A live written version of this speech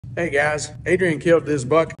Hey guys, Adrian killed this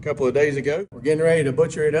buck a couple of days ago. We're getting ready to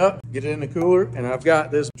butcher it up, get it in the cooler, and I've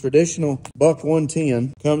got this traditional buck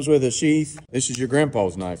 110. Comes with a sheath. This is your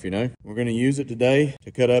grandpa's knife, you know. We're going to use it today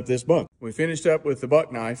to cut up this buck. We finished up with the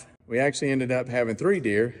buck knife. We actually ended up having 3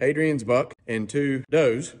 deer, Adrian's buck and 2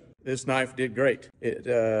 does. This knife did great. It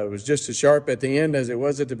was just as sharp at the end as it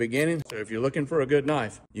was at the beginning. So if you're looking for a good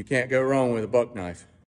knife, you can't go wrong with a buck knife.